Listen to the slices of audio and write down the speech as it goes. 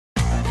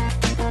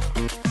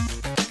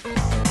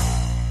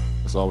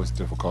It's always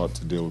difficult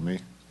to deal with me.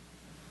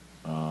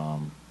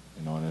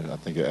 And I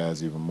think it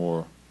adds even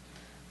more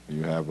when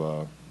you have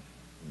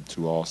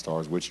two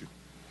all-stars with you,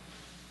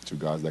 two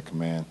guys that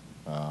command,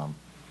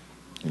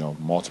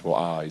 multiple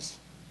eyes,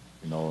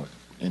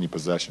 any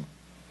possession,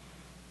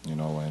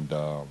 and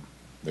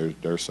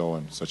they're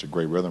showing such a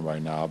great rhythm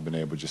right now. I've been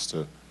able just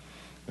to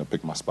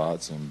pick my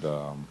spots and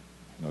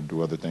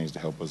do other things to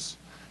help us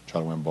try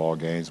to win ball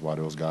games while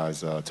those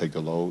guys take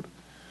the load.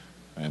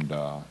 And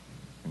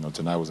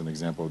tonight was an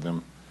example of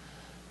them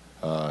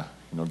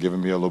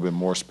giving me a little bit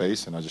more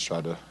space, and I just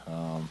tried to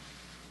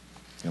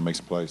make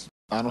some plays.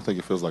 I don't think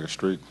it feels like a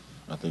streak.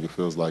 I think it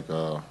feels like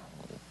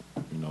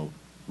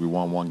we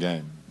won one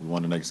game. We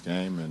won the next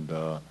game, and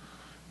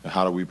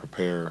how do we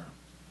prepare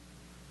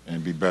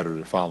and be better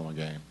the following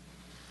game?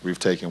 We've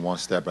taken one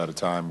step at a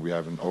time. We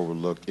haven't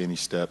overlooked any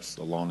steps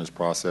along this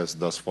process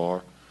thus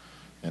far,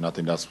 and I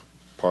think that's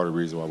part of the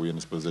reason why we're in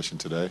this position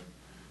today.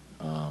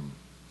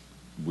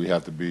 We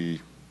have to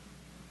be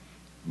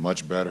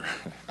much better,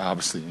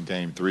 obviously, in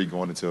Game 3,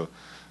 going into a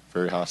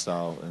very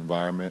hostile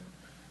environment,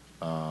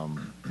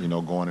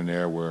 going in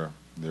there where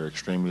they're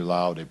extremely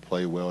loud, they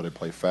play well, they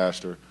play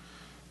faster.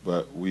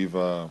 But we've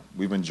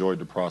enjoyed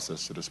the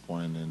process to this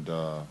point, and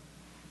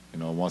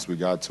once we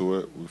got to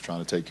it, we were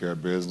trying to take care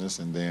of business,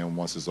 and then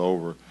once it's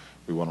over,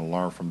 we want to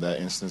learn from that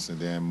instance and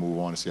then move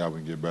on and see how we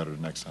can get better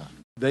the next time.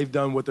 They've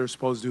done what they're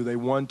supposed to do. They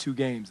won 2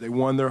 games. They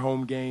won their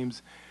home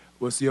games.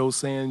 What's the old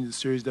saying? The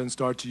series doesn't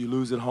start till you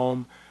lose at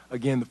home.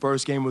 Again, the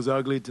first game was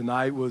ugly.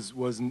 Tonight was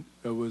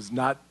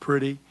not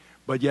pretty,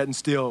 but yet and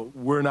still,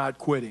 we're not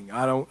quitting.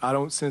 I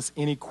don't sense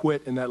any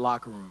quit in that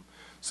locker room.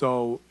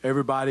 So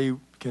everybody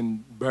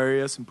can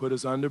bury us and put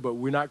us under, but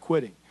we're not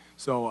quitting.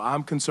 So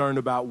I'm concerned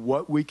about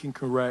what we can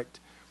correct,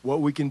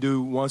 what we can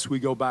do once we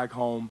go back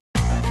home.